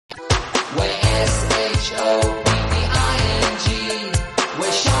We're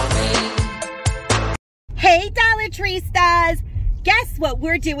shopping. Hey Dollar Tree stars! Guess what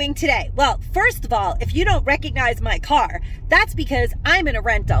we're doing today? Well, first of all, if you don't recognize my car, that's because I'm in a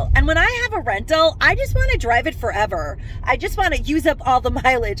rental. And when I have a rental, I just want to drive it forever. I just want to use up all the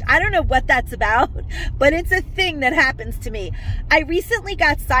mileage. I don't know what that's about, but it's a thing that happens to me. I recently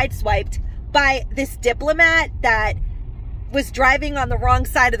got sideswiped by this diplomat that was driving on the wrong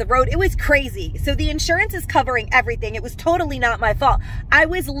side of the road. It was crazy. So the insurance is covering everything. It was totally not my fault. I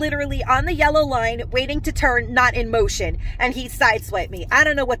was literally on the yellow line waiting to turn, not in motion, and he sideswiped me. I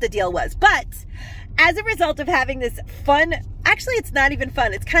don't know what the deal was, but as a result of having this fun, actually it's not even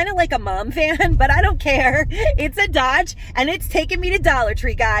fun, it's kind of like a mom van, but I don't care. It's a Dodge and it's taking me to Dollar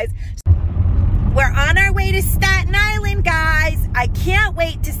Tree, guys. We're on our way to Staten Island, guys. I can't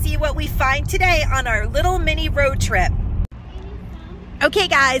wait to see what we find today on our little mini road trip. Okay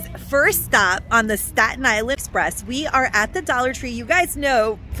guys, first stop on the Staten Island Express. We are at the Dollar Tree. You guys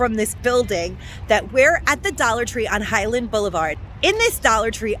know from this building that we're at the Dollar Tree on Highland Boulevard. In this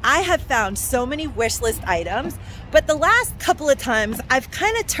Dollar Tree, I have found so many wish list items, but the last couple of times I've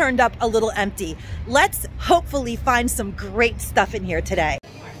kind of turned up a little empty. Let's hopefully find some great stuff in here today.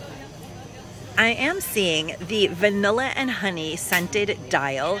 I am seeing the vanilla and honey scented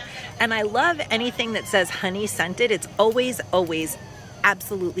dial, and I love anything that says honey scented. It's always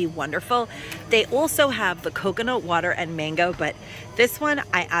absolutely wonderful. They also have the coconut water and mango, but this one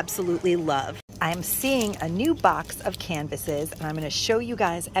I absolutely love. I'm seeing a new box of canvases, and I'm going to show you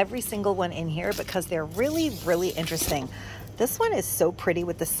guys every single one in here because they're really interesting. This one is so pretty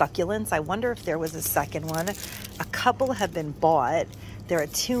with the succulents. I wonder if there was a second one. A couple have been bought. There are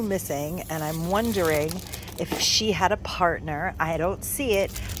two missing, and I'm wondering if she had a partner. I don't see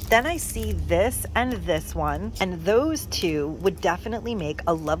it. Then I see this and this one, and those two would definitely make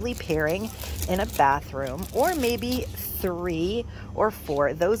a lovely pairing in a bathroom, or maybe 3 or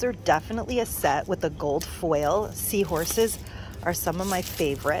 4. Those are definitely a set with a gold foil. Seahorses are some of my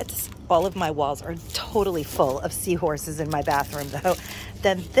favorites. All of my walls are totally full of seahorses in my bathroom though.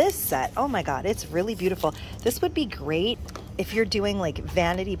 Then this set, oh my God, it's really beautiful. This would be great if you're doing like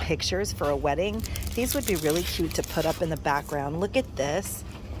vanity pictures for a wedding. These would be really cute to put up in the background. Look at this.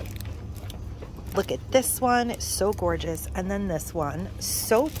 Look at this one, so gorgeous. And then this one,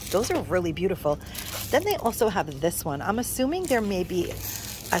 those are really beautiful. Then they also have this one. I'm assuming there may be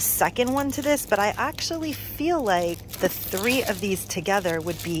a second one to this, but I actually feel like the 3 of these together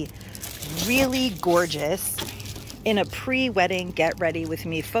would be really gorgeous in a pre-wedding get ready with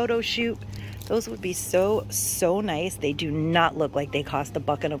me photo shoot. Those would be so nice. They do not look like they cost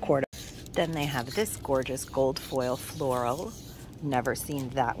 $1.25. Then they have this gorgeous gold foil floral. Never seen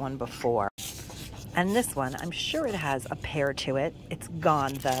that one before. And this one, I'm sure it has a pair to it. It's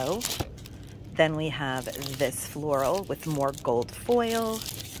gone though. Then we have this floral with more gold foil.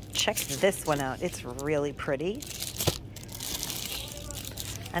 Check this one out. It's really pretty.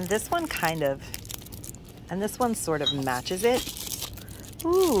 And this one sort of matches it.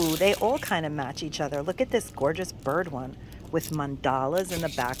 Ooh, they all kind of match each other. Look at this gorgeous bird one with mandalas in the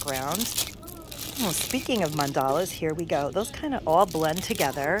background. Oh, speaking of mandalas, here we go. Those kind of all blend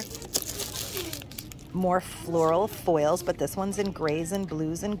together. More floral foils, but this one's in grays and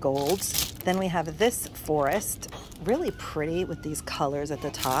blues and golds. Then we have this forest, really pretty with these colors at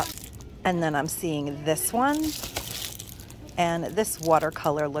the top. And then I'm seeing this one and this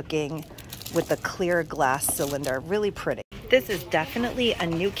watercolor looking with the clear glass cylinder, really pretty. This is definitely a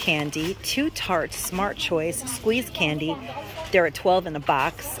new candy. 2 Tarte Smart Choice Squeeze Candy. There are 12 in a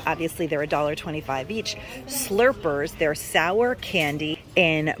box. Obviously, they're $1.25 each. Slurpers, they're sour candy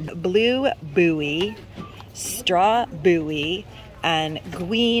in Blue Buoy, Straw Buoy, and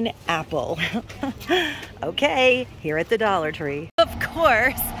Green Apple. Okay, here at the Dollar Tree. Of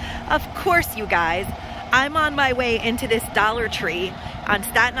course, you guys. I'm on my way into this Dollar Tree on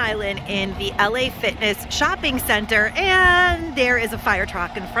Staten Island in the LA Fitness Shopping Center, and there is a fire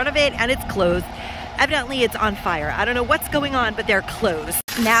truck in front of it, and it's closed. Evidently, it's on fire. I don't know what's going on, but they're closed.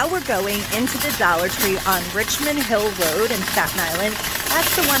 Now we're going into the Dollar Tree on Richmond Hill Road in Staten Island.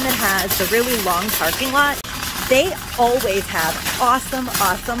 That's the one that has the really long parking lot. They always have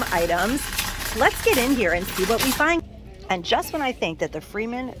awesome items. Let's get in here and see what we find. And just when I think that the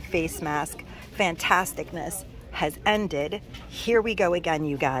Freeman face mask fantasticness has ended, here we go again,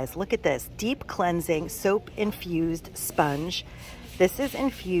 you guys. Look at this. Deep cleansing soap infused sponge. This is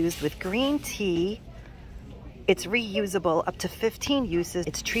infused with green tea. It's reusable up to 15 uses.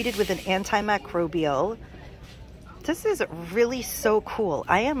 It's treated with an antimicrobial. This is really so cool.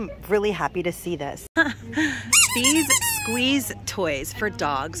 I am really happy to see this. These squeeze toys for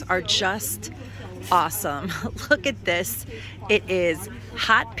dogs are just awesome. Look at this. It is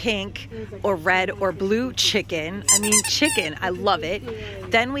hot pink or red or blue chicken. I mean, chicken, I love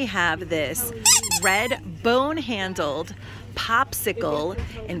it. Then we have this red bone-handled popsicle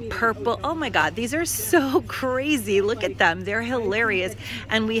in purple. Oh my God, these are so crazy. Look at them, they're hilarious.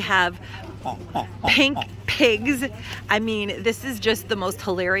 And we have pink pigs. I mean, this is just the most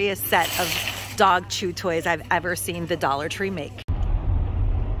hilarious set of dog chew toys I've ever seen the Dollar Tree make.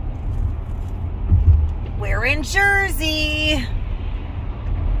 We're in Jersey.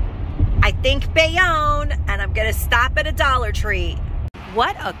 I think Bayonne, and I'm gonna stop at a Dollar Tree.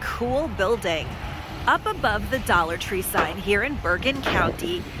 What a cool building. Up above the Dollar Tree sign here in Bergen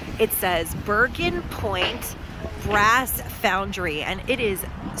County, it says Bergen Point Brass Foundry, and it is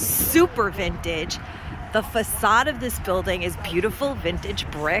super vintage. The facade of this building is beautiful vintage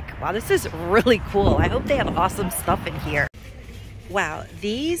brick. Wow, this is really cool. I hope they have awesome stuff in here. Wow,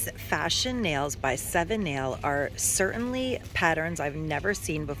 these fashion nails by 7 Nail are certainly patterns I've never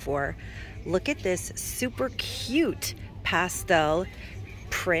seen before. Look at this super cute pastel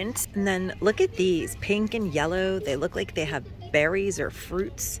print. And then look at these, pink and yellow. They look like they have berries or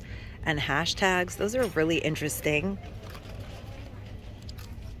fruits and hashtags. Those are really interesting.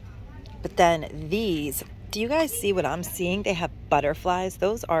 But then these, do you guys see what I'm seeing? They have butterflies.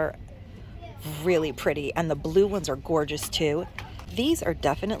 Those are really pretty. And the blue ones are gorgeous too. These are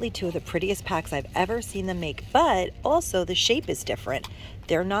definitely two of the prettiest packs I've ever seen them make, but also the shape is different.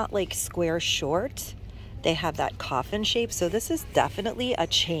 They're not like square short. They have that coffin shape, so this is definitely a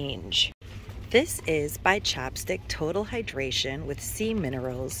change. This is by Chapstick Total Hydration with Sea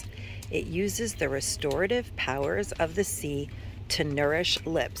Minerals. It uses the restorative powers of the sea to nourish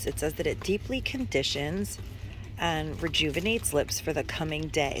lips. It says that it deeply conditions and rejuvenates lips for the coming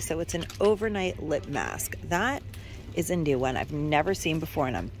day. So it's an overnight lip mask. That is a new one I've never seen before,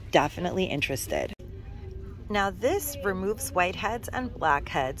 and I'm definitely interested. Now this removes whiteheads and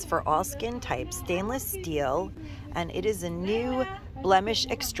blackheads for all skin types, stainless steel, and it is a new blemish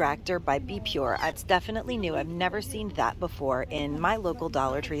extractor by Be Pure. It's definitely new. I've never seen that before in my local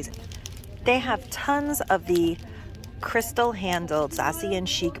Dollar Trees. They have tons of the crystal handled sassy and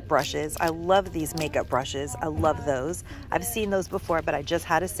chic brushes. I love these makeup brushes. I love those. I've seen those before, but I just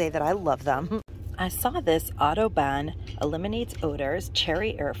had to say that I love them. I saw this Autobahn eliminates odors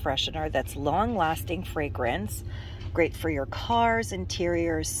cherry air freshener that's long-lasting fragrance, great for your cars,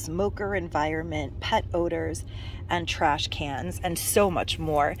 interiors, smoker environment, pet odors, and trash cans, and so much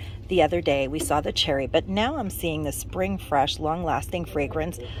more. The other day we saw the cherry, but now I'm seeing the spring fresh, long-lasting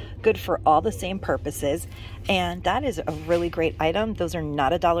fragrance, good for all the same purposes, and that is a really great item. Those are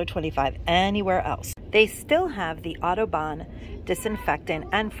not $1.25 anywhere else. They still have the Autobahn disinfectant,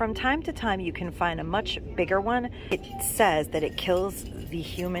 and from time to time you can find a much bigger one. It says that it kills the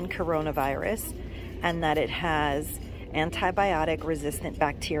human coronavirus and that it has antibiotic resistant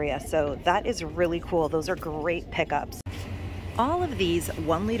bacteria, so that is really cool. Those are great pickups. All of these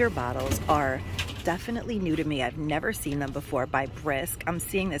 1 liter bottles are definitely new to me. I've never seen them before by Brisk. I'm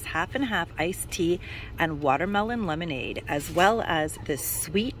seeing this half and half iced tea and watermelon lemonade, as well as this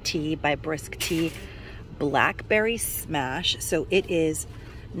sweet tea by Brisk Tea blackberry smash. So it is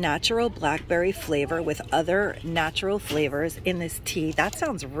natural blackberry flavor with other natural flavors in this tea. That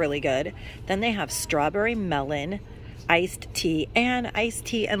sounds really good. Then they have strawberry melon iced tea and iced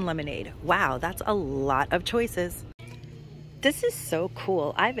tea and lemonade. Wow, that's a lot of choices. This is so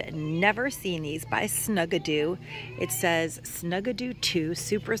cool. I've never seen these by Snugadoo. It says Snugadoo 2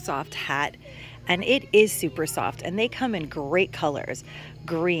 Super Soft Hat, and it is super soft, and they come in great colors.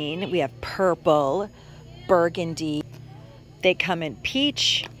 Green, we have purple, burgundy. They come in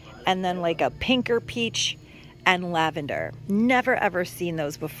peach, and then like a pinker peach, and lavender. Never ever seen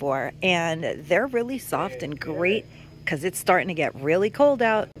those before, and they're really soft and great because it's starting to get really cold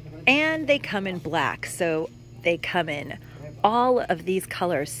out. And they come in black, so they come in all of these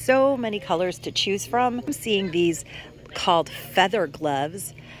colors, so many colors to choose from. I'm seeing these called feather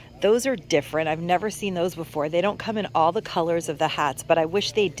gloves. Those are different. I've never seen those before. They don't come in all the colors of the hats, but I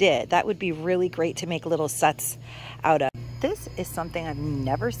wish they did. That would be really great to make little sets out of. This is something I've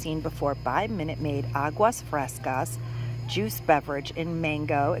never seen before by Minute Maid Aguas Frescas juice beverage in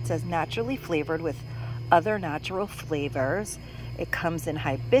mango. It says naturally flavored with other natural flavors. It comes in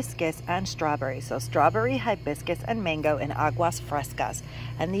hibiscus and strawberry. So strawberry, hibiscus, and mango in Aguas Frescas.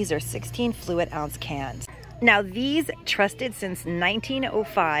 And these are 16 fluid ounce cans. Now these, trusted since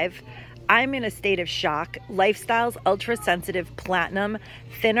 1905, I'm in a state of shock. Lifestyle's Ultra Sensitive Platinum,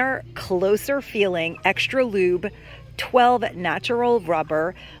 thinner, closer feeling, extra lube, 12 natural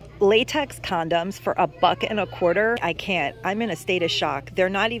rubber. Latex condoms for $1.25. I can't. I'm in a state of shock. They're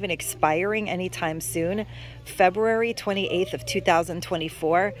not even expiring anytime soon. February 28th of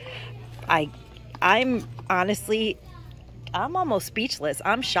 2024. I'm honestly, I'm almost speechless.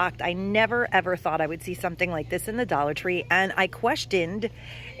 I'm shocked. I never ever thought I would see something like this in the Dollar Tree, and I questioned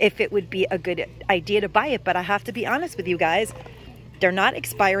if it would be a good idea to buy it, but I have to be honest with you guys. They're not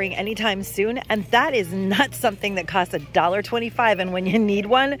expiring anytime soon, and that is not something that costs $1.25, and when you need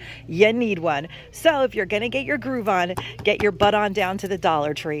one, you need one. So if you're gonna get your groove on, get your butt on down to the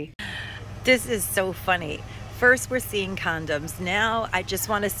Dollar Tree. This is so funny. First, we're seeing condoms. Now, I just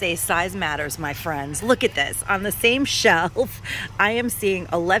want to say size matters, my friends. Look at this. On the same shelf, I am seeing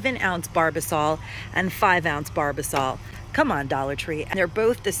 11-ounce Barbasol and 5-ounce Barbasol. Come on, Dollar Tree. And they're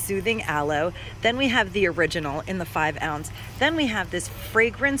both the Soothing Aloe. Then we have the original in the 5-ounce. Then we have this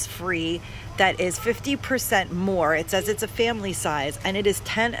fragrance-free that is 50% more. It says it's a family size, and it is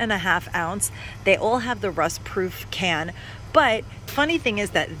 10.5 ounce. They all have the rust-proof can. But funny thing is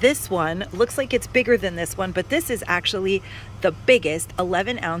that this one looks like it's bigger than this one, but this is actually the biggest,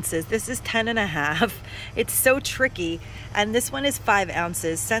 11 ounces. This is 10.5. It's so tricky. And this one is 5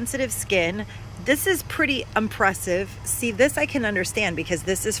 ounces, sensitive skin. This is pretty impressive. See, this I can understand because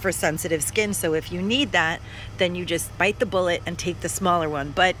this is for sensitive skin. So if you need that, then you just bite the bullet and take the smaller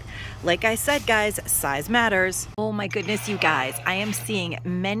one. But like I said, guys, size matters. Oh my goodness, you guys, I am seeing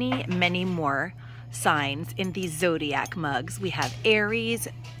many, many more signs in these zodiac mugs. We have Aries,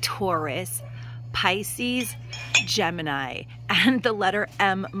 Taurus, Pisces, Gemini, and the letter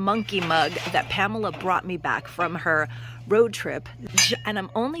M monkey mug that Pamela brought me back from her road trip. And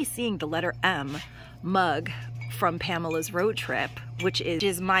I'm only seeing the letter M mug from Pamela's road trip, which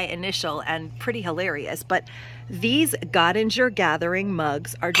is my initial and pretty hilarious. But these Godinger Gathering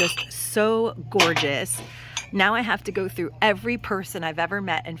mugs are just so gorgeous. Now I have to go through every person I've ever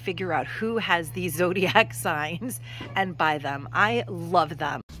met and figure out who has these zodiac signs and buy them. I love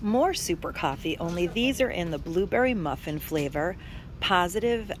them. More super coffee, only these are in the blueberry muffin flavor.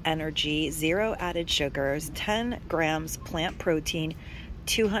 Positive energy, 0 added sugars, 10 grams plant protein,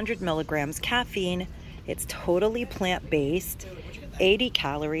 200 milligrams caffeine. It's totally plant-based, 80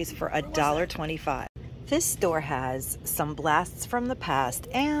 calories for $1.25. This store has some blasts from the past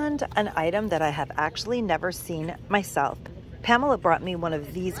and an item that I have actually never seen myself. Pamela brought me one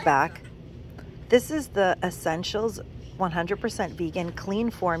of these back. This is the Essentials 100% vegan clean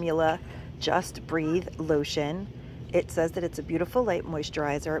formula Just Breathe lotion. It says that it's a beautiful light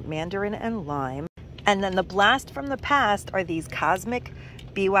moisturizer, mandarin and lime. And then the blast from the past are these Cosmic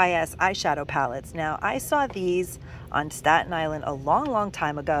BYS eyeshadow palettes. Now, I saw these on Staten Island a long, long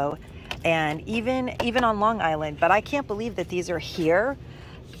time ago, and even on Long Island, but I can't believe that these are here.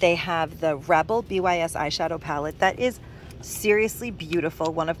 They have the Rebel BYS eyeshadow palette that is seriously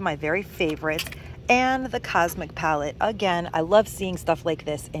beautiful, one of my very favorites, and the Cosmic palette. Again, I love seeing stuff like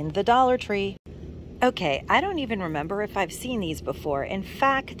this in the Dollar Tree. Okay, I don't even remember if I've seen these before. In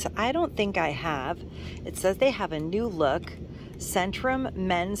fact, I don't think I have. It says they have a new look. Centrum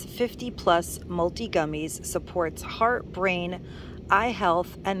Men's 50 Plus Multi Gummies supports heart, brain, eye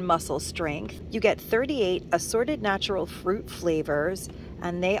health, and muscle strength. You get 38 assorted natural fruit flavors,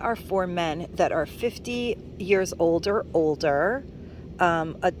 and they are for men that are 50 years old or older.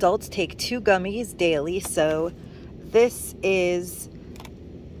 Adults take 2 gummies daily, so this is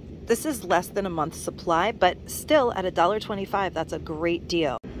less than a month's supply, but still at $1.25, that's a great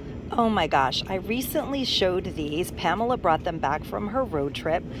deal. Oh my gosh, I recently showed these. Pamela brought them back from her road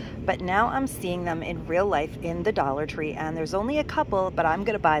trip, but now I'm seeing them in real life in the Dollar Tree, and there's only a couple, but I'm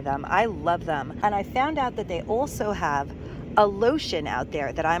gonna buy them. I love them. And I found out that they also have a lotion out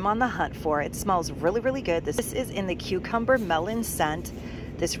there that I'm on the hunt for. It smells really, really good. This is in the cucumber melon scent.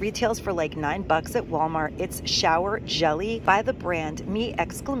 This retails for like $9 at Walmart. It's shower jelly by the brand Me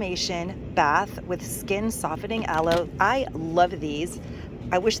Exclamation Bath with skin softening aloe. I love these.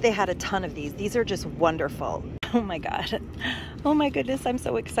 I wish they had a ton of these. These are just wonderful. Oh my God. Oh my goodness, I'm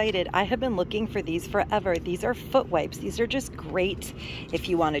so excited. I have been looking for these forever. These are foot wipes. These are just great if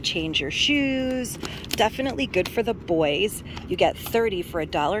you want to change your shoes. Definitely good for the boys. You get 30 for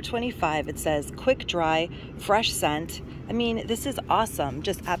 $1.25. It says quick dry, fresh scent. I mean, this is awesome.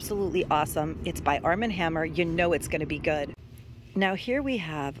 Just absolutely awesome. It's by Arm & Hammer. You know it's going to be good. Now here we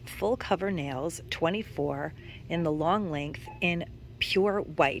have full cover nails, 24 in the long length in pure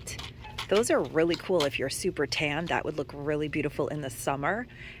white. Those are really cool if you're super tan. That would look really beautiful in the summer,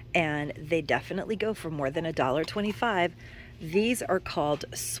 and they definitely go for more than $1.25. These are called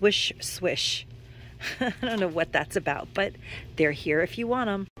Swish Swish. I don't know what that's about, but they're here if you want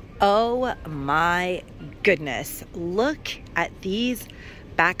them. Oh my goodness, look at these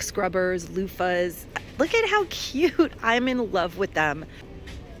back scrubbers, loofahs. Look at how cute. I'm in love with them.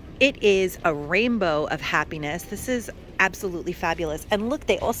 It is a rainbow of happiness. This is absolutely fabulous. And look,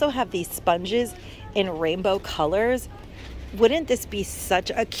 they also have these sponges in rainbow colors. Wouldn't this be such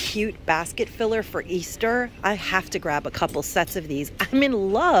a cute basket filler for Easter? I have to grab a couple sets of these. I'm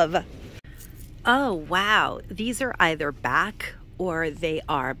in love. Oh, wow. These are either back or they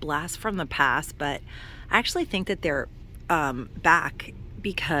are blast from the past, but I actually think that they're back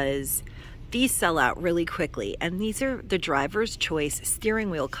because these sell out really quickly. And these are the driver's choice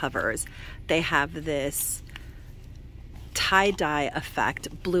steering wheel covers. They have this tie-dye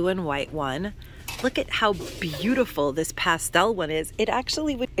effect, blue and white one. Look at how beautiful this pastel one is. It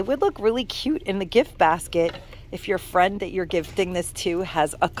actually would look really cute in the gift basket if your friend that you're gifting this to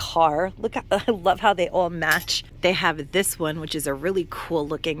has a car. Look, I love how they all match. They have this one, which is a really cool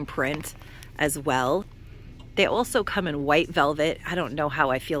looking print as well. They also come in white velvet. I don't know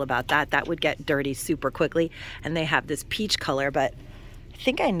how I feel about that. That would get dirty super quickly. And they have this peach color, but I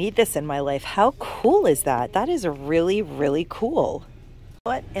think I need this in my life. How cool is that? That is really, really cool.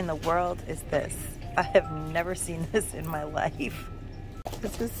 What in the world is this? I have never seen this in my life.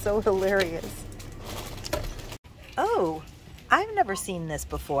 This is so hilarious. Oh, I've never seen this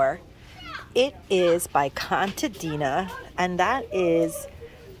before. It is by Contadina, and that is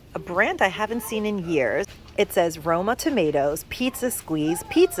a brand I haven't seen in years. It says Roma tomatoes, pizza squeeze,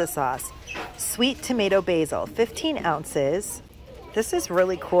 pizza sauce, sweet tomato basil, 15 ounces. This is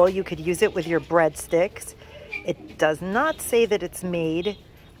really cool. You could use it with your breadsticks. It does not say that it's made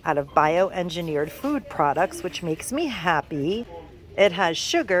out of bioengineered food products, which makes me happy. It has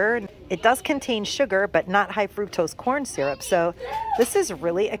sugar. It does contain sugar, but not high fructose corn syrup. So this is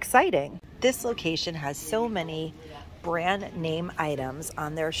really exciting. This location has so many brand name items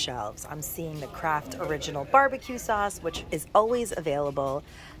on their shelves. I'm seeing the Kraft Original Barbecue Sauce, which is always available,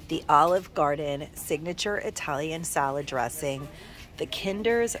 the Olive Garden Signature Italian Salad Dressing, the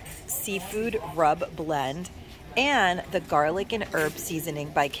Kinder's Seafood Rub Blend, and the Garlic and Herb Seasoning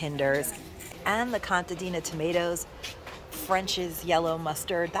by Kinder's, and the Contadina tomatoes, French's yellow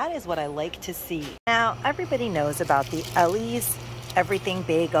mustard. That is what I like to see. Now, everybody knows about the Ellie's Everything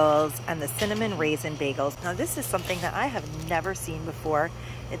Bagels and the Cinnamon Raisin Bagels. Now, this is something that I have never seen before.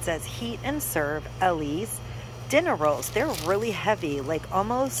 It says Heat and Serve Ellie's Dinner Rolls. They're really heavy, like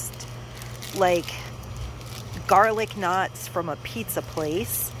almost like garlic knots from a pizza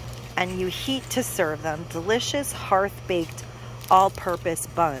place. And you heat to serve them. Delicious hearth-baked all-purpose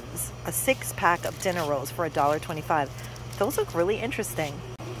buns. A 6-pack of dinner rolls for $1.25. Those look really interesting.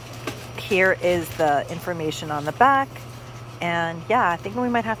 Here is the information on the back. And yeah, I think we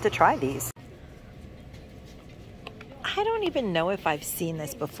might have to try these. I don't even know if I've seen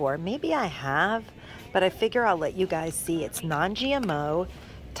this before. Maybe I have, but I figure I'll let you guys see. It's non-GMO,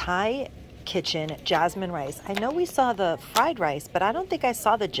 Thai kitchen jasmine rice. I know we saw the fried rice, but I don't think I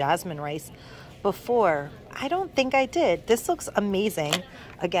saw the jasmine rice before. I don't think I did. This looks amazing.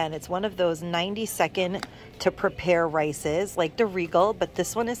 Again, it's one of those 90-second to prepare rices like the Regal, but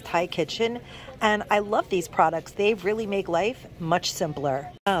this one is Thai kitchen, and I love these products. They really make life much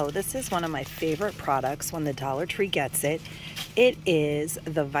simpler. Oh, this is one of my favorite products when the Dollar Tree gets it. It is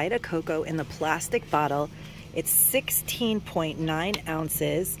the Vita Coco in the plastic bottle. It's 16.9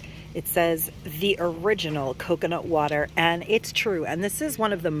 ounces. It says the original coconut water, and it's true. And this is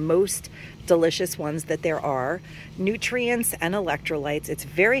one of the most delicious ones that there are. Nutrients and electrolytes. It's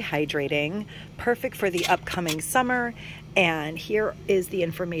very hydrating, perfect for the upcoming summer. And here is the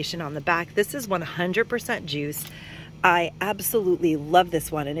information on the back. This is 100% juice. I absolutely love this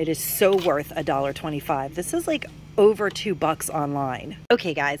one, and it is so worth $1.25. This is like over $2 online.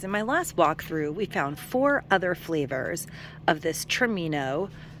 Okay guys, in my last walkthrough, we found 4 other flavors of this Trimino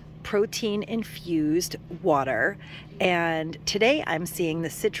protein infused water, and today I'm seeing the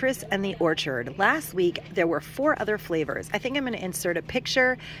citrus and the orchard. Last week there were 4 other flavors. I think I'm going to insert a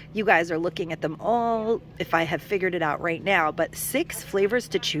picture. You guys are looking at them all if I have figured it out right now, but 6 flavors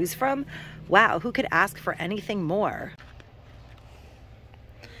to choose from. Wow, who could ask for anything more?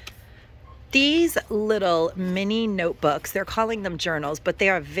 These little mini notebooks, they're calling them journals, but they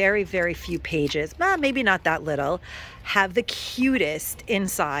are very, very few pages. Well, maybe not that little. Have the cutest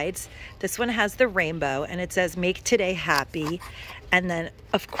insides. This one has the rainbow, and it says, "Make today happy." And then,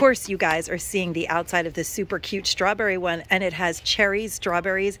 of course, you guys are seeing the outside of this super cute strawberry one, and it has cherries,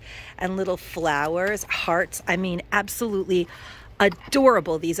 strawberries, and little flowers, hearts. I mean, absolutely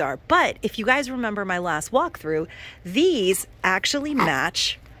adorable these are. But if you guys remember my last walkthrough, these actually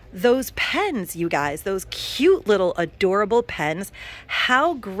match those pens, you guys, those cute little adorable pens.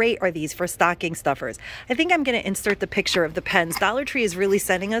 How great are these for stocking stuffers? I think I'm going to insert the picture of the pens. Dollar Tree is really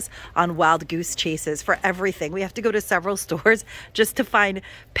sending us on wild goose chases for everything. We have to go to several stores just to find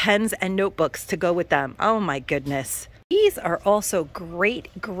pens and notebooks to go with them. Oh my goodness. These are also great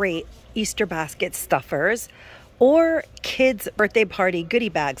Easter basket stuffers or kids' birthday party goodie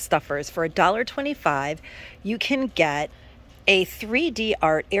bag stuffers. For $1.25, you can get a 3D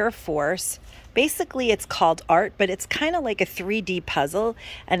art Air Force. Basically, it's called art, but it's kind of like a 3D puzzle,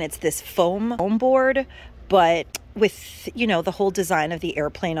 and it's this foam board, but with, you know, the whole design of the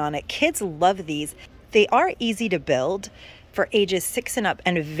airplane on it. Kids love these. They are easy to build for ages 6 and up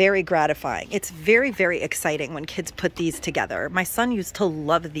and very gratifying. It's very exciting when kids put these together. My son used to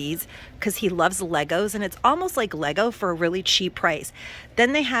love these because he loves Legos, and it's almost like Lego for a really cheap price.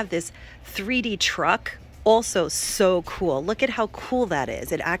 Then they have this 3D truck, also so cool. Look at how cool that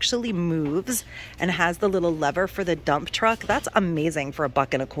is. It actually moves and has the little lever for the dump truck. That's amazing for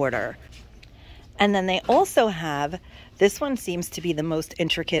 $1.25. And then they also have, this one seems to be the most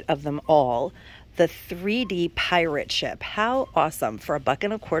intricate of them all, the 3D pirate ship. How awesome for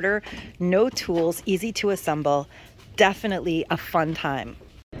 $1.25. No tools, easy to assemble. Definitely a fun time.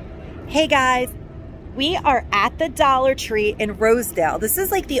 Hey guys, we are at the Dollar Tree in Rosedale. This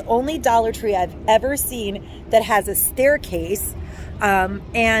is like the only Dollar Tree I've ever seen that has a staircase.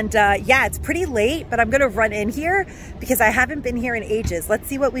 Yeah, it's pretty late, but I'm gonna run in here because I haven't been here in ages. Let's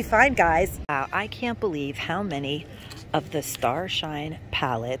see what we find, guys. Wow, I can't believe how many of the Starshine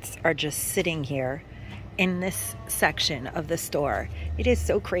palettes are just sitting here in this section of the store. It is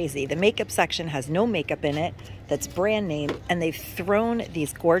so crazy. The makeup section has no makeup in it. That's brand name, and they've thrown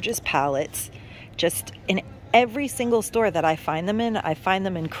these gorgeous palettes just in every single store that I find them in. I find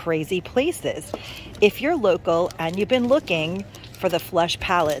them in crazy places. If you're local and you've been looking for the Flush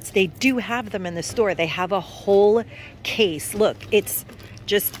palettes, they do have them in the store. They have a whole case. Look, it's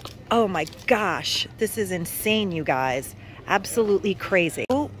just, oh my gosh, this is insane, you guys. Absolutely crazy.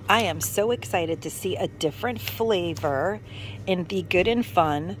 Ooh, I am so excited to see a different flavor in the Good and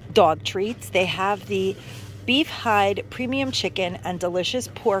Fun dog treats. They have the beef hide premium chicken and delicious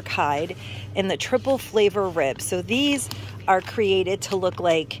pork hide in the triple flavor ribs. So these are created to look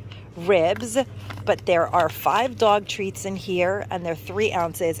like ribs, but there are 5 dog treats in here and they're 3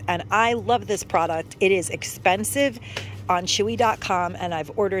 ounces. And I love this product. It is expensive on Chewy.com and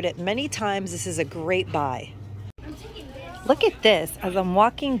I've ordered it many times. This is a great buy. Look at this. As I'm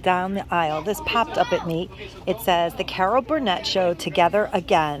walking down the aisle, this popped up at me. It says the Carol Burnett Show Together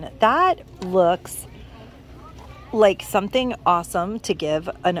Again. That looks like something awesome to give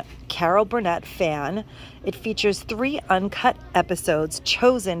a Carol Burnett fan. It features 3 uncut episodes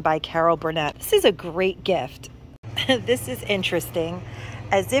chosen by Carol Burnett. This is a great gift. This is interesting.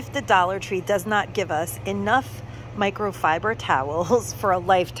 As if the Dollar Tree does not give us enough microfiber towels for a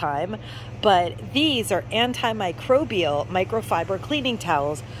lifetime, but these are antimicrobial microfiber cleaning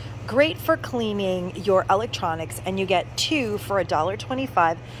towels, great for cleaning your electronics, and you get 2 for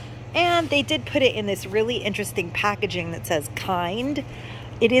 $1.25. And they did put it in this really interesting packaging that says kind.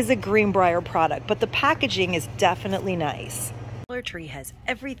 It is a Greenbrier product, but the packaging is definitely nice. Dollar Tree has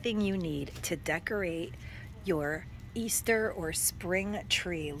everything you need to decorate your Easter or spring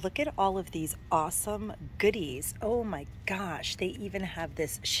tree. Look at all of these awesome goodies. Oh my gosh, they even have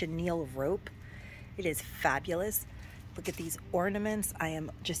this chenille rope. It is fabulous. Look at these ornaments. I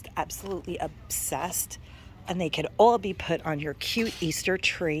am just absolutely obsessed. And they could all be put on your cute Easter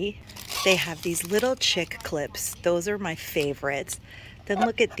tree. They have these little chick clips. Those are my favorites. Then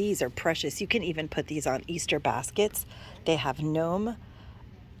look at these, are precious. You can even put these on Easter baskets. They have gnome,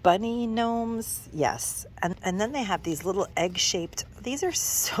 bunny gnomes, yes. And then they have these little egg-shaped, these are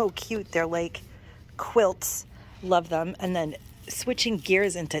so cute. They're like quilts, love them. And then switching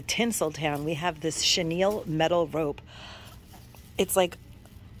gears into Tinseltown, we have this chenille metal rope. It's like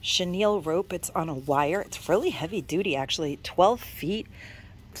chenille rope. It's on a wire. It's really heavy duty, actually. 12 feet.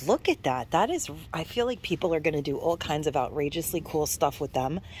 Look at that. That is, I feel like people are going to do all kinds of outrageously cool stuff with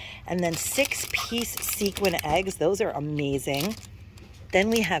them. And then 6-piece sequin eggs. Those are amazing. Then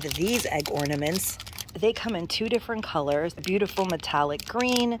we have these egg ornaments. They come in 2 different colors. The beautiful metallic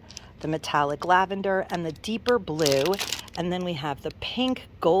green, the metallic lavender, and the deeper blue. And then we have the pink,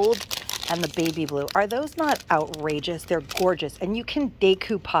 gold, and the baby blue. Are those not outrageous? They're gorgeous. And you can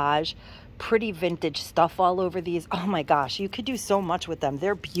decoupage pretty vintage stuff all over these. Oh my gosh, you could do so much with them.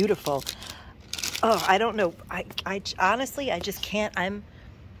 They're beautiful. Oh, I don't know. I honestly, I just can't.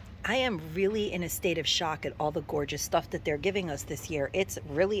 I am really in a state of shock at all the gorgeous stuff that they're giving us this year. It's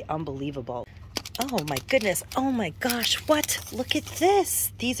really unbelievable. Oh my goodness. Oh my gosh. What? Look at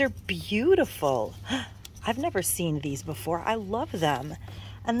this. These are beautiful. I've never seen these before. I love them.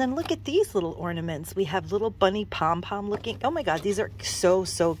 And then look at these little ornaments. We have little bunny pom-pom looking. Oh my God, these are so,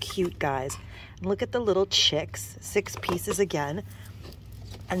 so cute, guys. And look at the little chicks, 6 pieces again.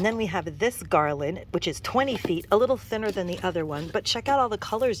 And then we have this garland, which is 20 feet, a little thinner than the other one, but check out all the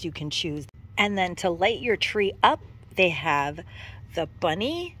colors you can choose. And then to light your tree up, they have the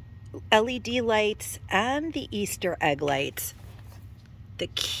bunny LED lights and the Easter egg lights. The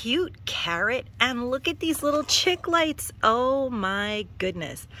cute carrot, and look at these little chick lights. Oh my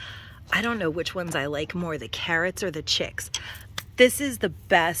goodness. I don't know which ones I like more, the carrots or the chicks. This is the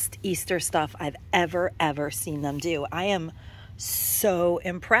best Easter stuff I've ever seen them do. I am so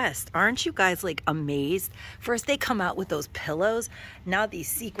impressed. Aren't you guys like amazed? First they come out with those pillows, now these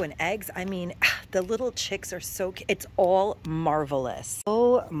sequin eggs. I mean, the little chicks are so cute. It's all marvelous.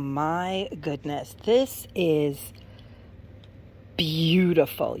 Oh my goodness. This is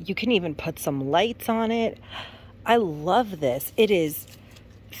beautiful. You can even put some lights on it. I love this. It is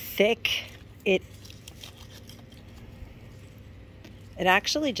thick. It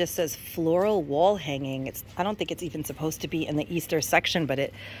actually just says floral wall hanging. I don't think it's even supposed to be in the Easter section, but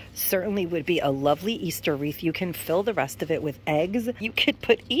it certainly would be a lovely Easter wreath. You can fill the rest of it with eggs. You could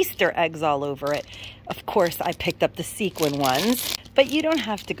put Easter eggs all over it. Of course, I picked up the sequin ones, but you don't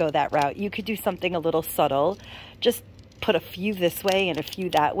have to go that route. You could do something a little subtle. Just put a few this way and a few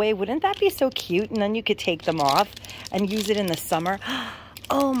that way. Wouldn't that be so cute? And then you could take them off and use it in the summer.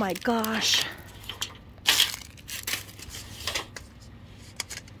 Oh my gosh.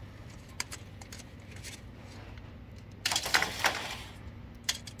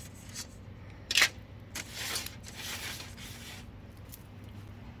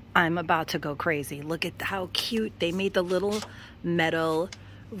 I'm about to go crazy. Look at how cute. They made the little metal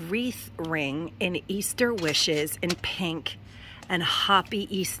wreath ring in Easter wishes in pink and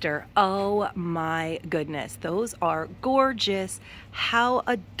Happy Easter. Oh my goodness. Those are gorgeous. How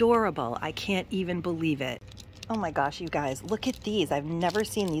adorable. I can't even believe it. Oh my gosh, you guys, look at these. I've never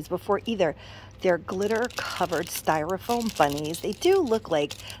seen these before either. They're glitter covered styrofoam bunnies. They do look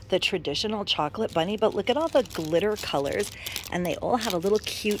like the traditional chocolate bunny, but look at all the glitter colors. And they all have a little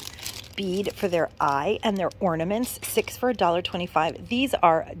cute bead for their eye and their ornaments. 6 for $1.25. These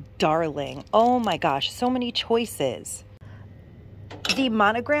are darling. Oh my gosh, so many choices. The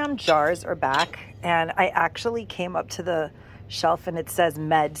monogram jars are back, and I actually came up to the shelf and it says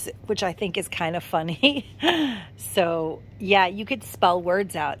meds, which I think is kind of funny. So yeah, you could spell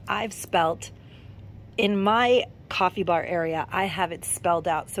words out. I've spelt in my coffee bar area, I have it spelled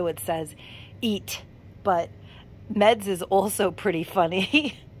out so it says eat, but meds is also pretty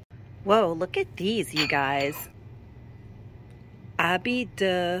funny. Whoa, look at these, you guys. Abbey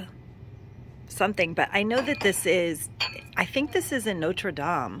de something, but I know that this is, I think this is in Notre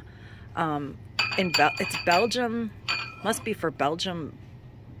Dame. It's Belgium, must be for Belgium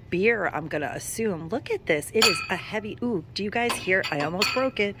beer, I'm gonna assume. Look at this. It is a heavy, ooh, do you guys hear? I almost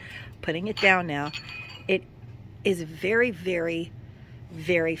broke it. Putting it down now. It is very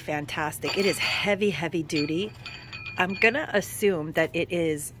fantastic. It is heavy duty. I'm gonna assume that it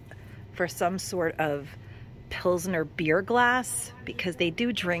is for some sort of Pilsner beer glass, because they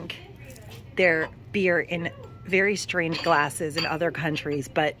do drink their beer in very strange glasses in other countries,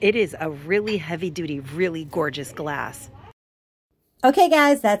 but it is a really heavy duty, really gorgeous glass. Okay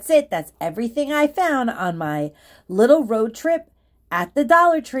guys, that's it. That's everything I found on my little road trip at the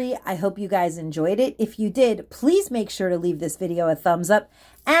Dollar Tree. I hope you guys enjoyed it. If you did, please make sure to leave this video a thumbs up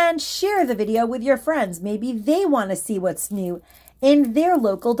and share the video with your friends. Maybe they want to see what's new in their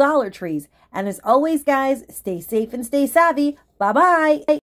local Dollar Trees. And as always, guys, stay safe and stay savvy. Bye-bye.